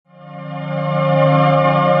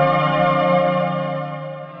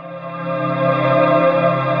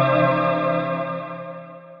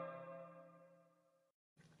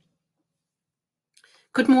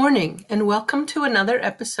morning, and welcome to another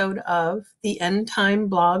episode of the End Time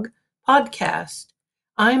Blog podcast.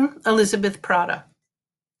 I'm Elizabeth Prata.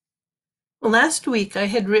 Last week, I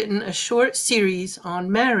had written a short series on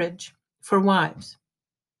marriage for wives.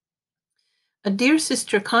 A dear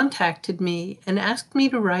sister contacted me and asked me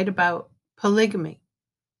to write about polygamy.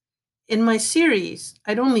 In my series,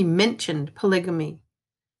 I'd only mentioned polygamy,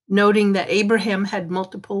 noting that Abraham had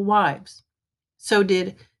multiple wives. So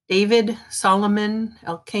did David, Solomon,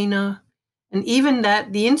 Elkanah, and even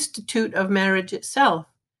that the institute of marriage itself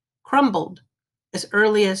crumbled as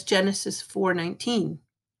early as Genesis 4:19,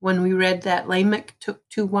 when we read that Lamech took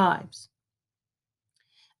 2 wives.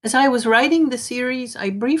 As I was writing the series, I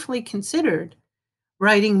briefly considered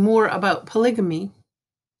writing more about polygamy,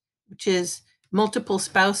 which is multiple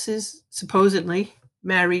spouses supposedly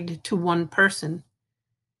married to one person,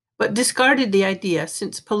 but discarded the idea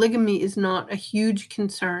since polygamy is not a huge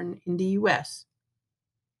concern in the US.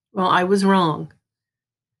 Well, I was wrong.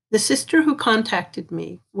 The sister who contacted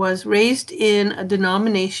me was raised in a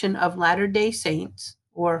denomination of Latter-day Saints,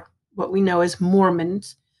 or what we know as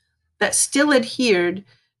Mormons, that still adhered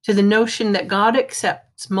to the notion that God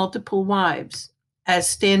accepts multiple wives as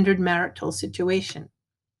standard marital situation.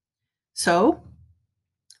 So,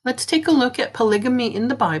 let's take a look at polygamy in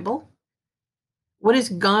the Bible. What is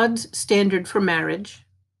God's standard for marriage?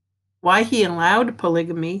 Why he allowed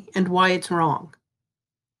polygamy, and why it's wrong.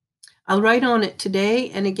 I'll write on it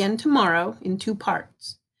today and again tomorrow in 2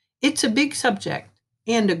 parts. It's a big subject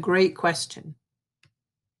and a great question.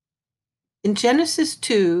 In Genesis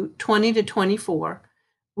 2:20-24,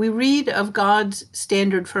 we read of God's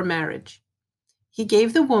standard for marriage. He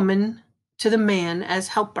gave the woman to the man as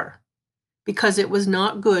helper, because it was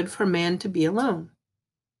not good for man to be alone.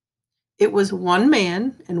 It was one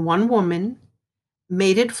man and one woman,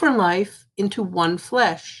 mated for life into one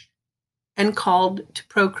flesh, and called to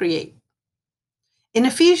procreate. In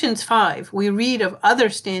Ephesians 5, we read of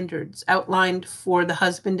other standards outlined for the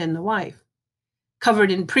husband and the wife,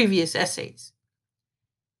 covered in previous essays.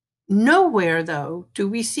 Nowhere, though, do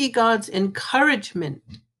we see God's encouragement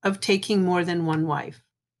of taking more than one wife.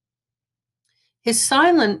 His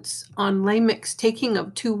silence on Lamech's taking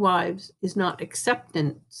of 2 wives is not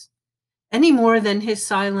acceptance, any more than his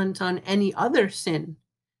silence on any other sin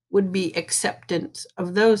would be acceptance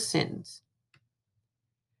of those sins.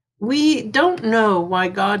 We don't know why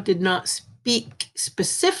God did not speak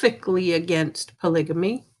specifically against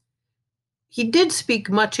polygamy. He did speak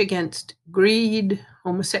much against greed,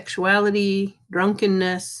 homosexuality,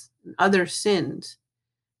 drunkenness, and other sins,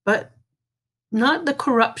 but not the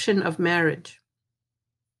corruption of marriage.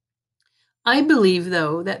 I believe,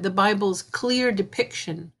 though, that the Bible's clear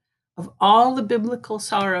depiction of all the biblical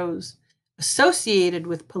sorrows associated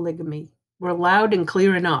with polygamy were loud and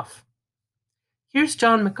clear enough. Here's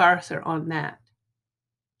John MacArthur on that.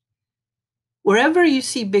 Wherever you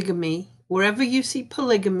see bigamy, wherever you see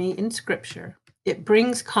polygamy in Scripture, it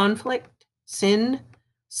brings conflict, sin,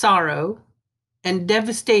 sorrow, and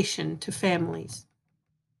devastation to families.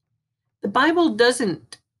 The Bible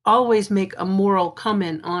doesn't always make a moral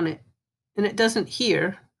comment on it, and it doesn't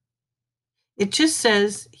here. It just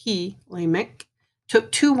says he, Lamech,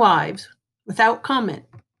 took 2 wives without comment,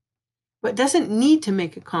 but doesn't need to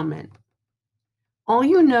make a comment. All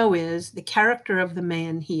you know is the character of the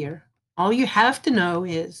man here. All you have to know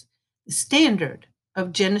is the standard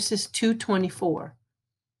of Genesis 2:24.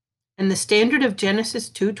 And the standard of Genesis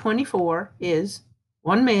 2:24 is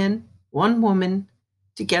one man, one woman,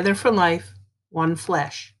 together for life, one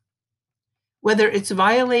flesh. Whether it's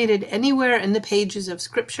violated anywhere in the pages of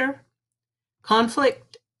Scripture,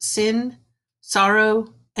 conflict, sin,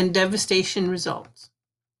 sorrow, and devastation results.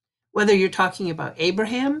 Whether you're talking about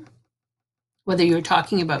Abraham, whether you're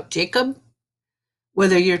talking about Jacob,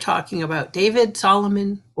 whether you're talking about David,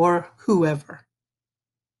 Solomon, or whoever.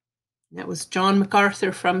 That was John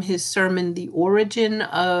MacArthur from his sermon, The Origin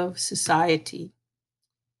of Society.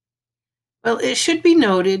 Well, it should be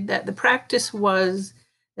noted that the practice was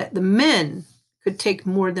that the men could take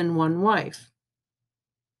more than one wife.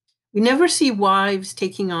 We never see wives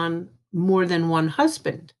taking on more than one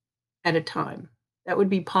husband at a time. That would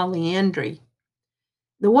be polyandry.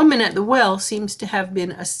 The woman at the well seems to have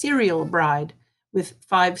been a serial bride with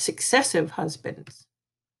 5 successive husbands.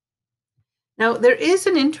 Now, there is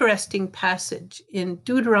an interesting passage in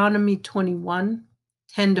Deuteronomy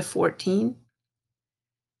 21:10-14.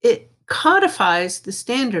 It codifies the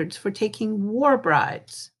standards for taking war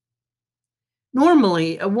brides.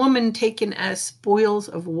 Normally, a woman taken as spoils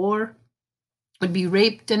of war would be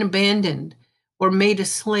raped and abandoned or made a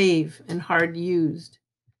slave and hard used.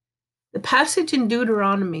 The passage in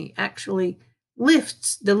Deuteronomy actually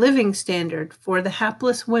lifts the living standard for the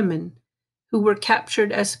hapless women who were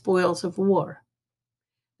captured as spoils of war.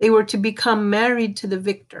 They were to become married to the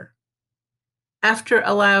victor, after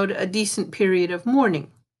allowed a decent period of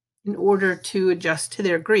mourning in order to adjust to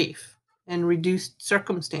their grief and reduced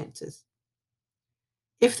circumstances.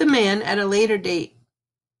 If the man at a later date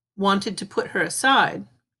wanted to put her aside,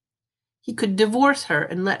 he could divorce her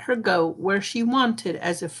and let her go where she wanted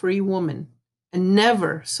as a free woman and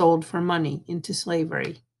never sold for money into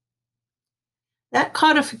slavery. That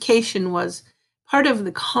codification was part of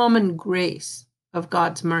the common grace of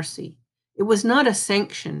God's mercy. It was not a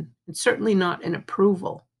sanction, and certainly not an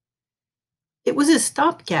approval. It was a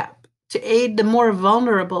stopgap to aid the more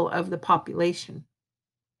vulnerable of the population.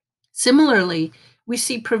 Similarly, we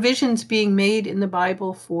see provisions being made in the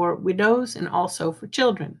Bible for widows and also for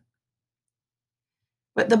children.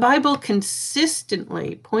 But the Bible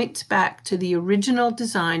consistently points back to the original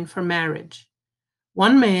design for marriage: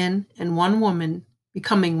 one man and one woman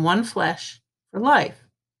becoming one flesh for life,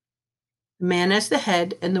 the man as the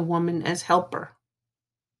head and the woman as helper.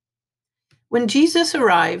 When Jesus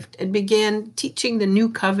arrived and began teaching the new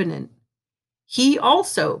covenant, he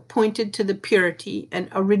also pointed to the purity and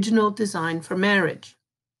original design for marriage.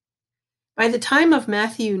 By the time of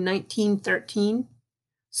Matthew 19:13,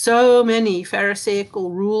 so many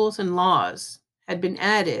Pharisaical rules and laws had been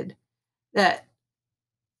added that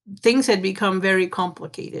things had become very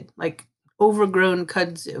complicated, like overgrown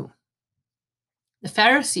kudzu. The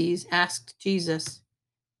Pharisees asked Jesus,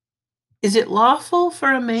 "Is it lawful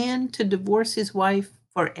for a man to divorce his wife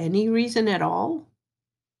for any reason at all?"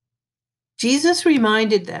 Jesus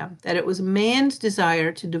reminded them that it was man's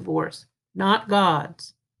desire to divorce, not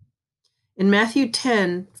God's. In Matthew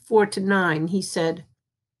 10:4-9, he said,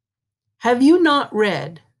 "Have you not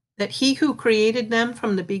read that he who created them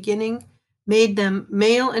from the beginning made them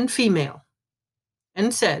male and female,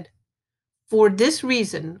 and said, 'For this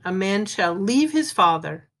reason a man shall leave his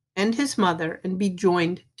father and his mother and be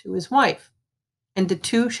joined to his wife, and the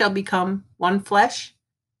two shall become one flesh'?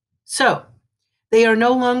 So they are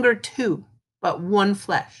no longer two, but one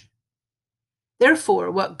flesh.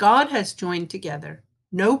 Therefore, what God has joined together,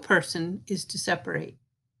 no person is to separate."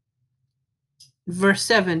 Verse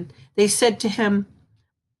 7, they said to him,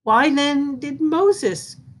 "Why then did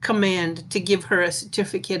Moses command to give her a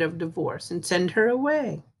certificate of divorce and send her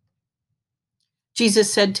away?"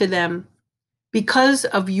 Jesus said to them, "Because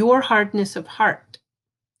of your hardness of heart,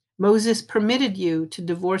 Moses permitted you to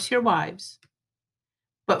divorce your wives,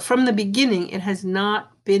 but from the beginning it has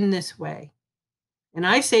not been this way. And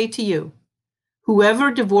I say to you,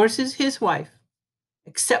 whoever divorces his wife,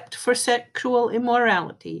 except for sexual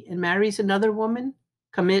immorality, and marries another woman,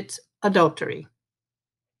 commits adultery."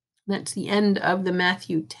 That's the end of the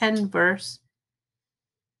Matthew 10 verse.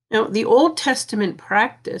 Now, the Old Testament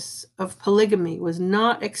practice of polygamy was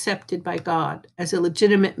not accepted by God as a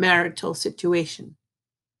legitimate marital situation,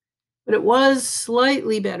 but it was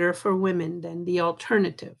slightly better for women than the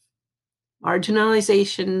alternative: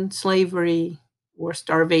 marginalization, slavery, or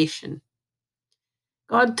starvation.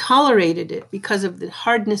 God tolerated it because of the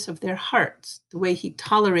hardness of their hearts, the way he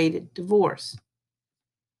tolerated divorce.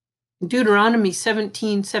 In Deuteronomy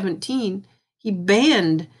 17:17, he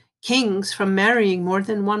banned kings from marrying more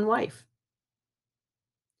than one wife.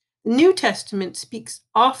 The New Testament speaks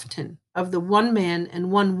often of the one man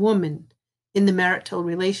and one woman in the marital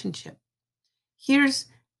relationship. Here's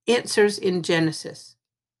answers in Genesis.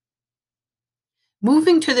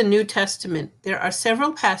 Moving to the New Testament, there are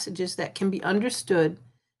several passages that can be understood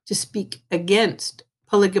to speak against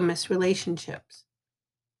polygamous relationships.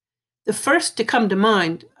 The first to come to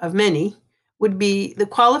mind of many would be the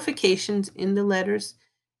qualifications in the letters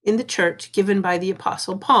in the church given by the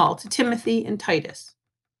Apostle Paul to Timothy and Titus.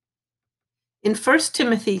 In 1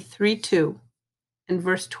 Timothy 3:2 and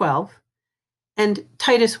verse 12, and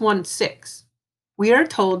Titus 1:6, we are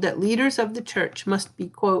told that leaders of the church must be,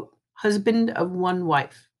 quote, husband of one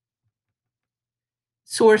wife.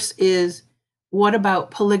 Source is What About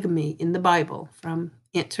Polygamy in the Bible from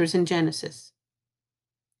Answers in Genesis.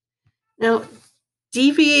 Now,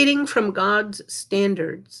 deviating from God's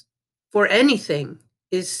standards for anything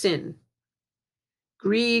is sin.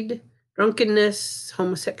 Greed, drunkenness,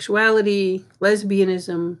 homosexuality,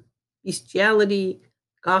 lesbianism, bestiality,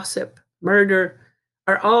 gossip, murder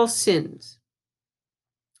are all sins.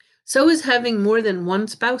 So is having more than one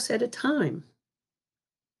spouse at a time.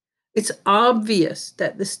 It's obvious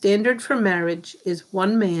that the standard for marriage is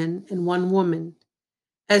one man and one woman,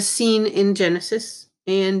 as seen in Genesis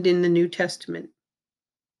and in the New Testament.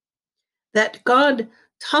 That God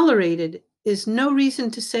tolerated is no reason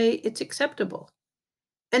to say it's acceptable.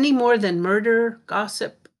 any more than murder,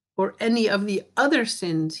 gossip, or any of the other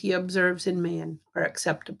sins he observes in man are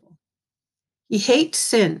acceptable. He hates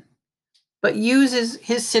sin, but uses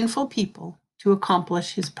his sinful people to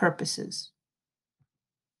accomplish his purposes.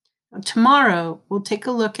 Now, tomorrow, we'll take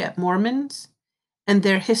a look at Mormons and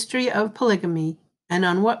their history of polygamy and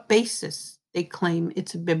on what basis they claim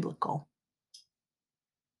it's biblical.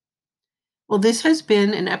 Well, this has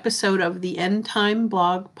been an episode of the End Time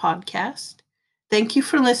Blog podcast. Thank you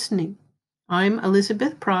for listening. I'm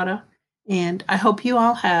Elizabeth Prada, and I hope you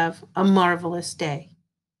all have a marvelous day.